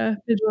data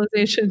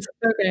visualizations.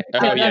 Okay,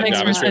 that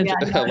makes more sense.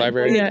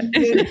 Library. Yeah.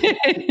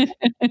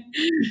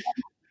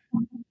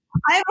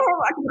 I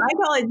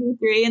call it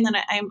D3, and then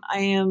I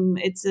am.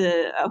 It's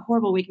a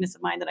horrible weakness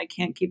of mine that I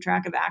can't keep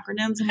track of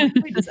acronyms. I'm like,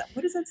 wait,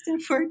 what does that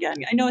stand for again?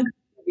 I know it's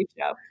a TV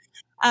show.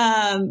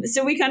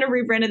 So we kind of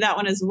rebranded that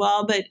one as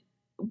well. But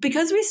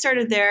because we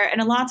started there,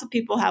 and lots of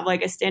people have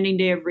like a standing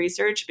day of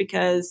research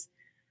because,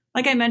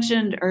 like I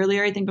mentioned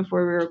earlier, I think before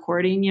we were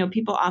recording,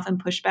 people often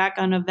push back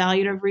on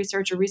evaluative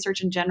research or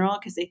research in general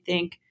because they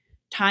think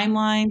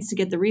timelines to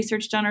get the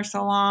research done are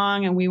so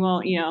long and we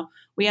won't,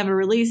 we have a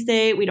release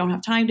date. We don't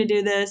have time to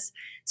do this.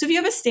 So if you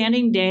have a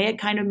standing day, it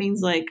kind of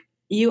means like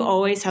you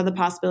always have the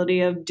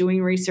possibility of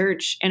doing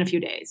research in a few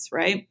days,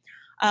 right?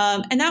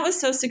 And that was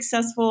so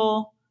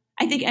successful.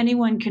 I think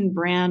anyone can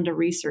brand a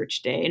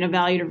research day, an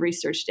evaluative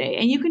research day,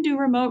 and you can do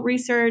remote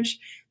research.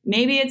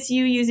 Maybe it's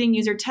you using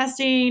user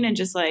testing and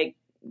just like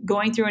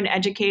going through and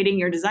educating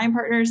your design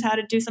partners how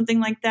to do something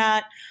like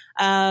that.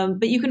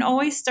 But you can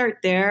always start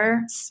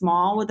there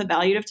small with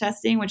evaluative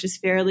testing, which is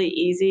fairly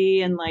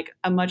easy and like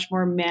a much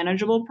more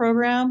manageable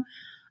program.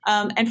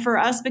 And for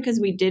us, because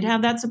we did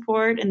have that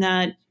support and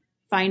that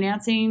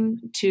financing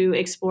to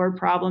explore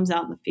problems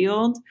out in the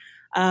field,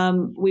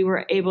 we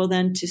were able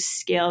then to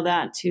scale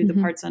that to the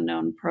Parts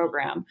Unknown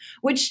program,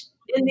 which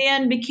in the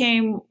end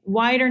became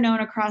wider known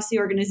across the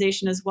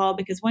organization as well,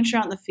 because once you're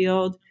out in the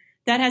field,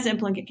 that has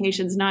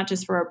implications not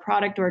just for our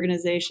product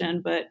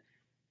organization, but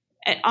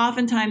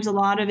oftentimes a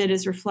lot of it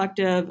is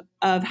reflective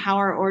of how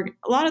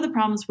a lot of the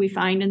problems we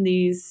find in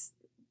these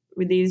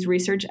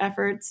research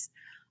efforts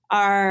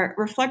are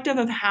reflective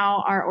of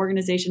how our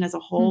organization as a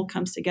whole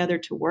comes together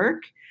to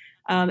work.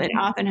 It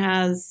often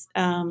has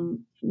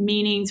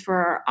meanings for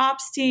our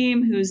ops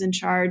team, who's in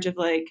charge of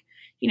like,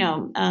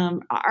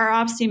 our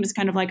ops team is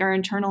kind of like our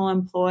internal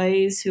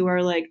employees who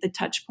are like the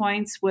touch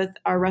points with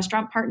our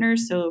restaurant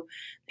partners. So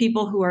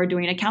people who are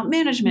doing account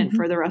management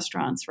for the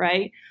restaurants,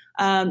 right?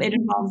 It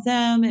involves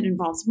them. It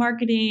involves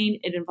marketing.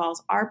 It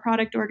involves our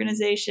product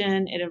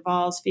organization. It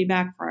involves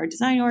feedback for our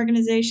design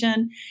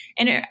organization.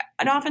 And it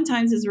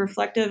oftentimes is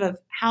reflective of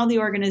how the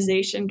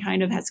organization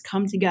kind of has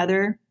come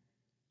together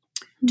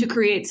to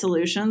create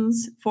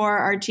solutions for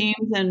our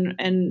teams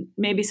and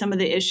maybe some of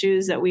the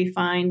issues that we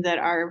find that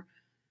our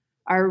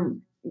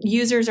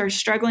users are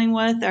struggling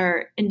with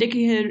are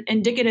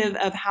indicative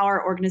of how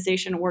our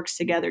organization works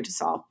together to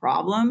solve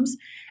problems.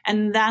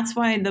 And that's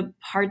why the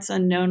Parts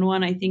Unknown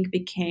one, I think,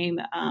 became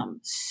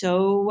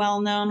so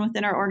well known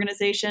within our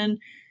organization,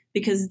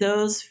 because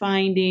those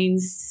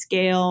findings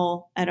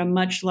scale at a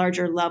much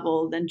larger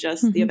level than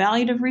just the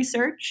evaluative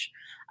research.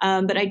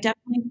 But I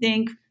definitely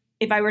think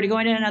if I were to go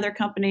into another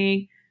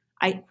company,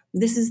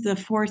 this is the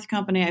fourth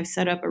company I've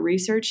set up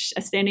a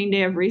standing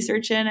day of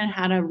research in, and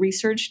had a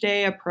research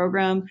day, a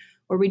program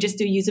where we just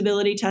do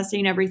usability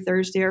testing every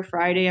Thursday or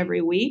Friday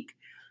every week.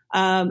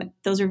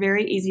 Those are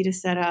very easy to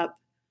set up.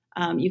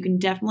 You can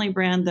definitely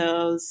brand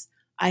those.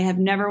 I have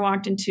never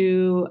walked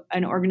into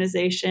an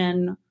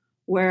organization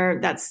where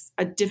that's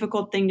a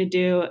difficult thing to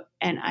do,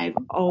 and I've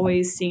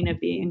always seen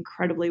it be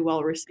incredibly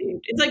well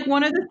received. It's like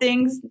one of the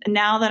things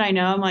now that I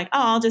know, I'm like, oh,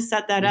 I'll just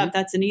set that up.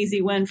 That's an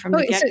easy win from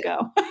the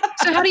get-go.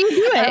 So how do you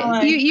do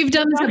it? You've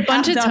done this a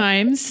bunch of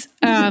times,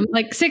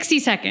 like 60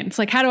 seconds.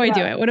 Like, how do I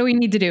do it? What do we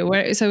need to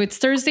do? So it's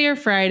Thursday or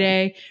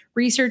Friday,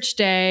 research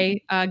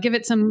day. Give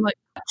it some like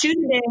choose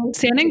a day.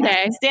 Standing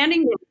day.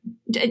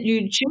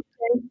 You choose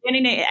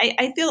standing day.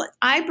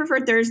 I prefer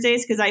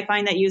Thursdays because I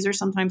find that users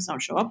sometimes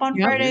don't show up on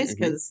Fridays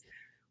because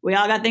we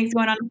all got things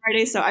going on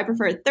Fridays. So I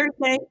prefer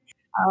Thursday.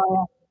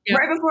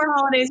 Right before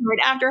holidays, right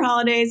after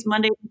holidays.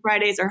 Mondays and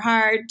Fridays are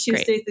hard.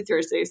 Tuesdays to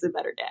Thursdays is the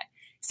better day.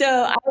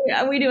 So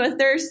we do a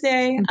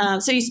Thursday.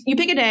 So you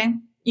pick a day.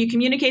 You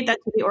communicate that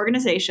to the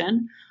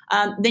organization.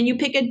 Then you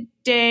pick a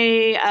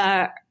day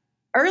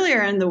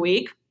earlier in the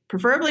week,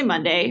 preferably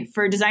Monday,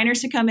 for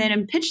designers to come in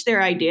and pitch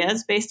their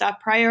ideas based off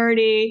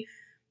priority,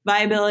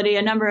 viability,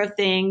 a number of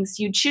things.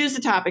 You choose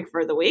the topic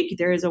for the week.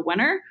 There is a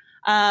winner.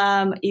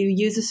 You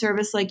use a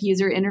service like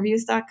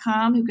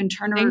userinterviews.com who can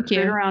turn a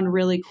recruit around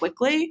really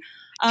quickly.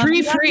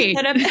 Free.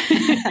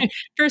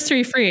 First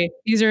 3 free.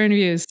 User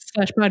interviews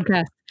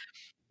 /podcast.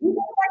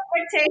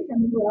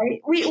 Expectations, right?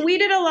 We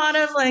did a lot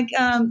of like,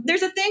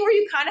 there's a thing where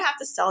you kind of have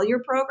to sell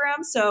your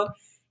program. So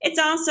it's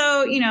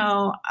also,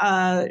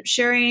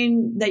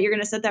 sharing that you're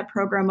going to set that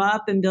program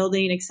up and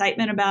building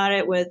excitement about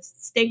it with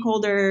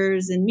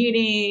stakeholders and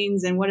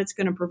meetings and what it's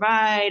going to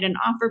provide and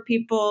offer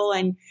people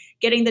and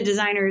getting the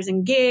designers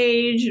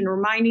engaged and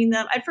reminding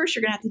them. At first,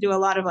 you're going to have to do a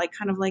lot of like,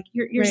 kind of like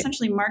you're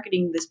essentially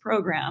marketing this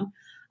program.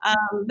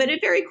 But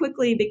it very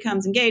quickly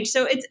becomes engaged.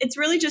 So it's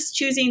really just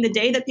choosing the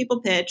day that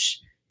people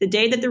pitch, the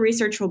day that the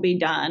research will be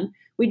done.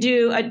 We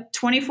do a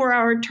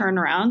 24-hour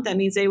turnaround. That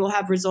means they will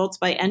have results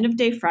by end of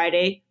day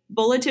Friday,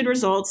 bulleted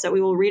results that we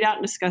will read out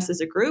and discuss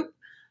as a group.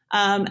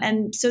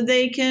 And so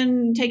they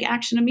can take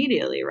action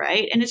immediately,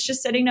 right? And it's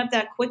just setting up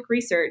that quick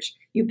research.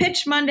 You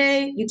pitch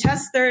Monday, you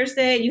test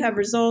Thursday, you have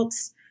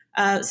results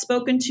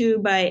spoken to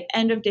by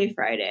end of day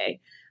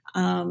Friday.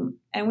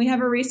 And we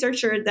have a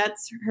researcher,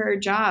 that's her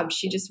job.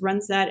 She just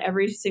runs that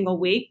every single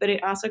week, but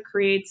it also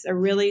creates a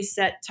really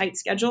set, tight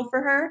schedule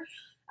for her.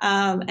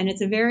 And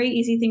it's a very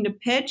easy thing to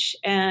pitch.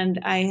 And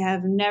I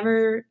have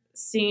never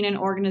seen an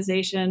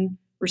organization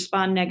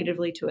respond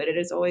negatively to it. It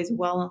is always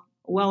well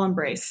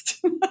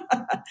embraced.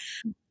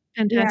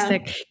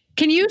 Fantastic. Yeah.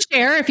 Can you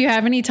share, if you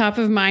have any top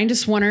of mind,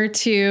 just 1 or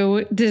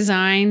 2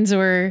 designs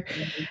or,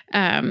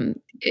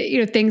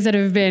 things that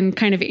have been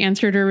kind of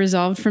answered or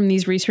resolved from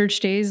these research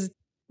days?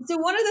 So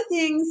one of the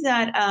things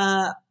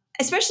that,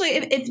 especially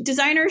if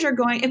designers are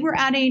if we're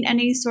adding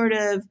any sort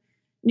of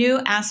new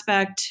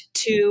aspect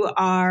to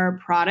our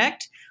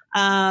product,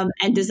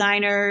 and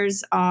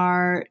designers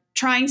are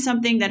trying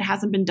something that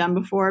hasn't been done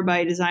before by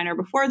a designer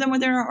before them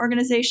within our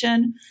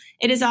organization,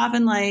 it is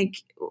often like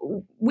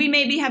we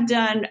maybe have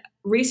done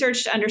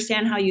research to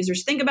understand how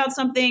users think about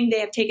something. They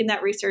have taken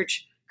that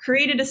research,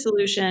 created a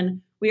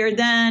solution. We are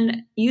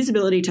then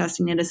usability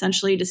testing it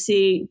essentially to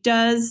see,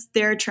 does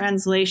their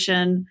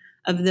translation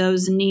of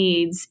those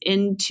needs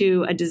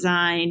into a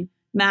design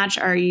match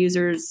our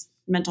users'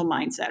 mental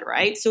mindset,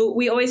 right? So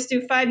we always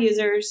do 5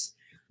 users.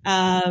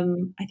 I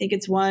think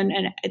it's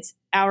it's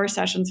our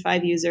sessions,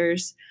 5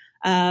 users.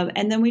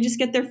 And then we just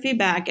get their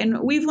feedback. And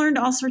we've learned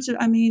all sorts of,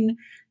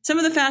 some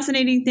of the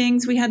fascinating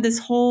things. We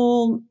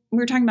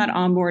were talking about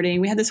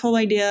onboarding. We had this whole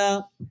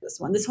idea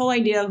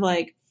of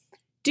like,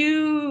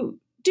 do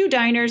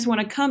diners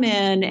want to come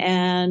in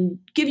and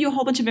give you a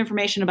whole bunch of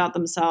information about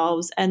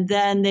themselves, and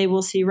then they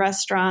will see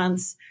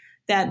restaurants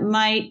that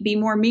might be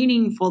more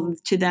meaningful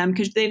to them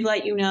because they've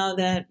let you know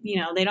that,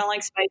 they don't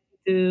like spicy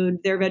food,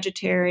 they're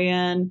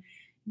vegetarian,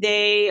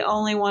 they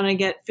only want to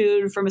get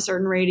food from a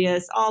certain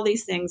radius, all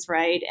these things,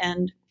 right?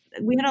 And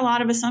we had a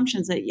lot of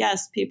assumptions that,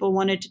 yes, people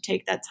wanted to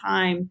take that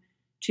time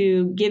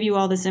to give you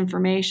all this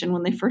information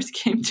when they first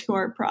came to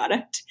our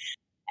product.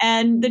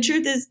 And the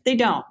truth is they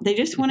don't. They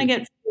just want to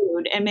get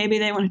food, and maybe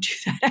they want to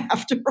do that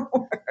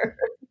afterward.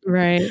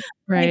 Right.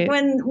 Like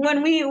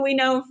when we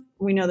know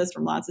this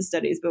from lots of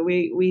studies, but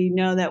we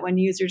know that when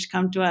users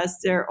come to us,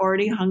 they're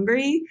already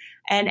hungry,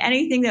 and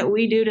anything that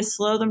we do to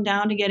slow them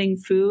down to getting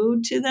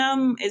food to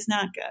them is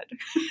not good.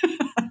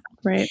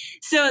 Right.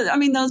 So,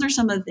 those are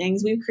some of the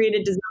things we've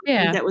created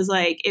design that was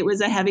like, it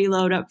was a heavy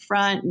load up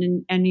front,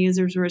 and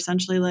users were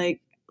essentially like,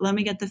 let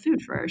me get the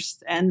food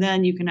first, and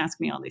then you can ask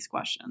me all these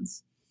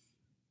questions.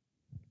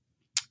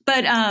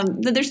 But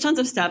there's tons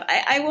of stuff.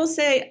 I will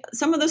say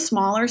some of the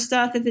smaller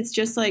stuff, if it's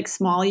just like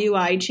small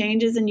UI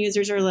changes and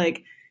users are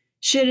like,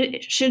 should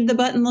the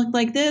button look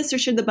like this or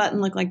should the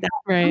button look like that?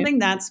 Right. Something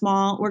that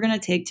small, we're going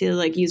to take to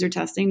like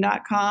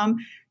usertesting.com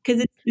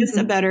because it's just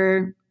a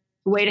better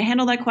way to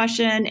handle that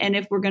question. And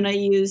if we're going to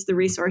use the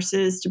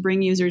resources to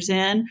bring users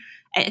in,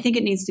 I think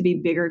it needs to be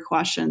bigger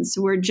questions.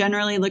 So we're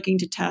generally looking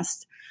to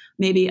test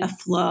maybe a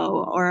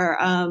flow,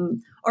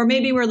 or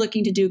maybe we're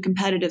looking to do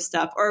competitive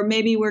stuff, or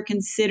maybe we're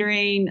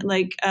considering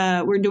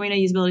we're doing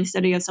a usability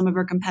study of some of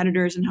our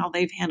competitors and how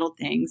they've handled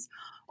things,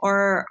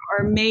 or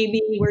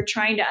maybe we're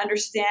trying to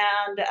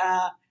understand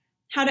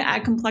how to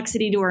add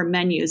complexity to our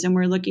menus, and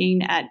we're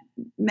looking at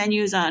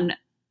menus on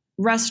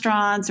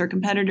restaurants or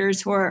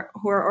competitors who are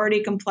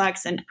already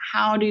complex, and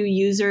how do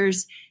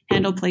users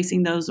handle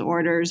placing those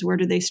orders? Where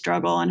do they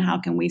struggle, and how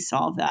can we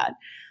solve that?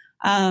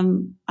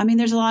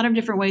 There's a lot of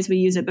different ways we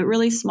use it, but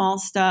really small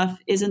stuff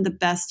isn't the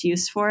best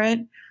use for it.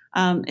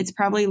 It's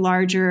probably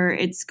larger.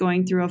 It's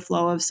going through a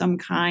flow of some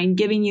kind,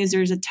 giving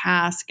users a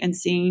task and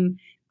seeing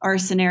our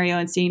scenario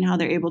and seeing how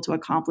they're able to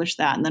accomplish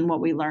that, and then what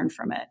we learn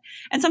from it.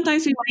 And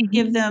sometimes we might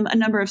give them a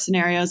number of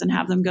scenarios and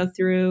have them go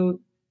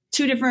through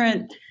two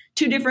different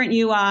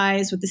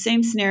UIs with the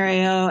same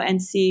scenario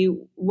and see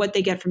what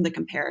they get from the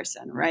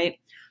comparison, right?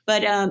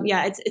 But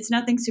it's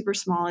nothing super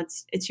small.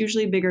 It's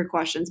usually bigger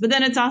questions, but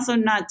then it's also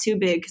not too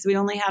big because we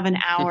only have an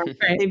hour.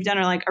 Right. They've done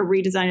a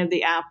redesign of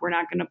the app. We're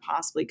not going to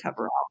possibly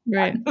cover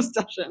all those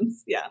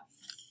sessions. Yeah.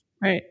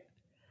 Right.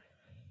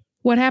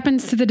 What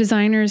happens to the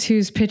designers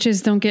whose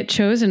pitches don't get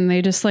chosen?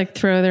 They just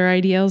throw their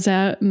ideals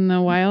out in the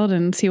wild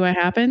and see what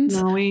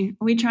happens? No,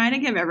 we try to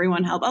give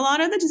everyone help. A lot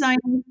of the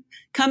designers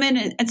come in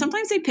and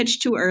sometimes they pitch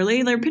too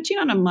early. They're pitching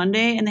on a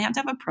Monday and they have to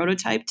have a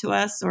prototype to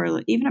us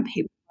or even a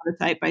paper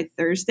prototype by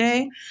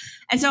Thursday.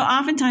 And so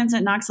oftentimes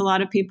it knocks a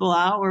lot of people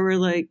out where we're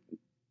like,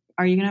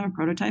 are you going to have a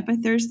prototype by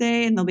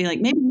Thursday? And they'll be like,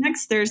 maybe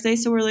next Thursday.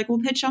 So we're like,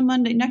 we'll pitch on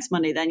next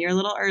Monday, then you're a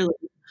little early.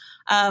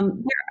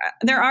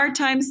 There are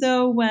times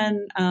though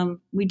when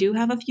we do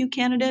have a few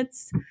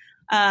candidates.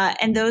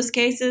 In those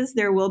cases,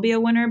 there will be a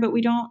winner, but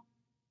we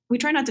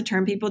try not to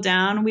turn people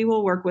down. We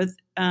will work with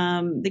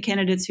the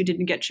candidates who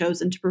didn't get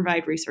chosen to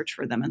provide research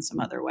for them in some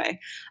other way.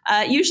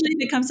 Usually,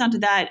 if it comes down to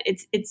that,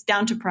 it's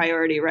down to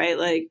priority,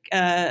 right?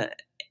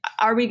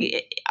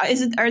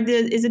 Is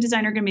a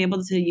designer going to be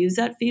able to use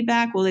that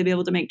feedback? Will they be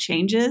able to make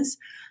changes?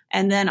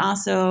 And then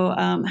also,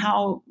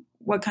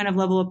 what kind of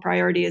level of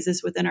priority is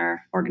this within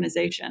our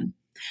organization?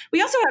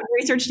 We also have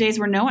research days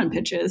where no one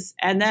pitches.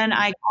 And then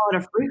I call it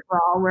a free for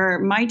all where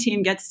my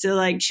team gets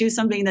to choose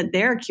something that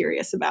they're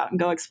curious about and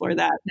go explore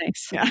that.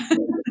 Nice. Yeah.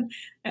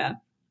 Yeah.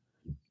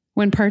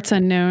 When parts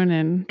unknown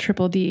and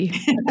triple D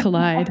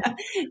collide.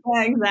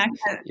 Yeah, exactly.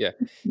 Yeah.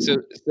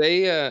 So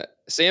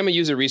say I'm a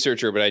user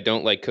researcher, but I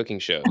don't like cooking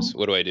shows.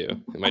 What do I do?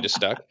 Am I just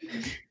stuck?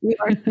 You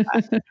are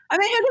stuck. Who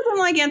doesn't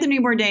like Anthony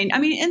Bourdain?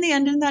 In the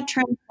end, didn't that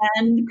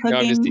transcend cooking? No,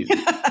 I'm just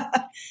teasing.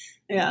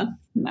 Yeah.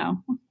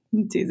 No,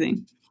 I'm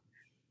teasing.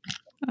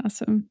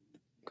 Awesome.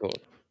 Cool.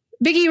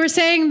 Vicki, you were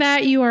saying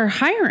that you are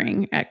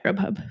hiring at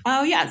Grubhub.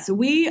 Oh, yeah. So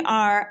we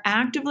are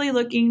actively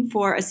looking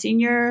for a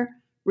senior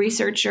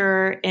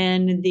researcher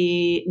in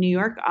the New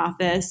York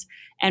office,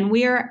 and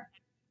we are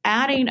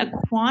adding a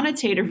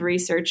quantitative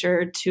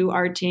researcher to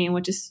our team,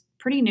 which is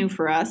pretty new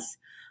for us.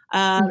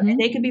 And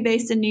they could be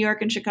based in New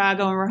York and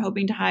Chicago, and we're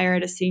hoping to hire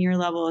at a senior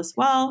level as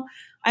well.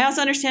 I also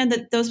understand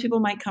that those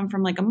people might come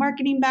from a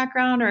marketing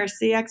background or a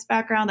CX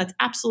background. That's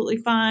absolutely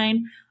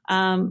fine.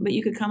 But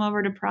you could come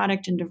over to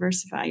product and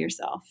diversify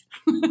yourself.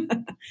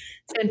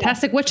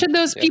 Fantastic. What should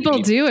those people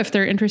do if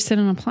they're interested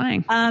in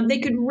applying? They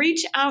could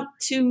reach out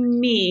to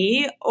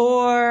me,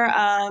 or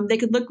they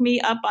could look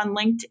me up on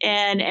LinkedIn,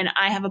 and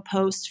I have a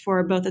post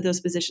for both of those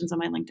positions on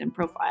my LinkedIn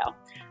profile.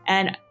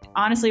 And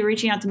honestly,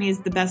 reaching out to me is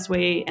the best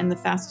way and the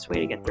fastest way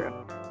to get through.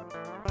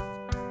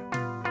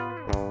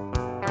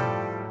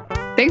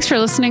 Thanks for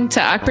listening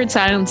to Awkward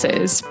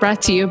Silences,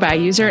 brought to you by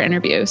User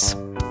Interviews.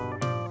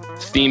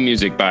 Theme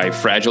music by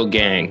Fragile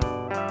Gang.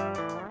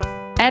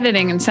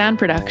 Editing and sound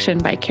production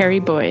by Carrie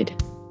Boyd.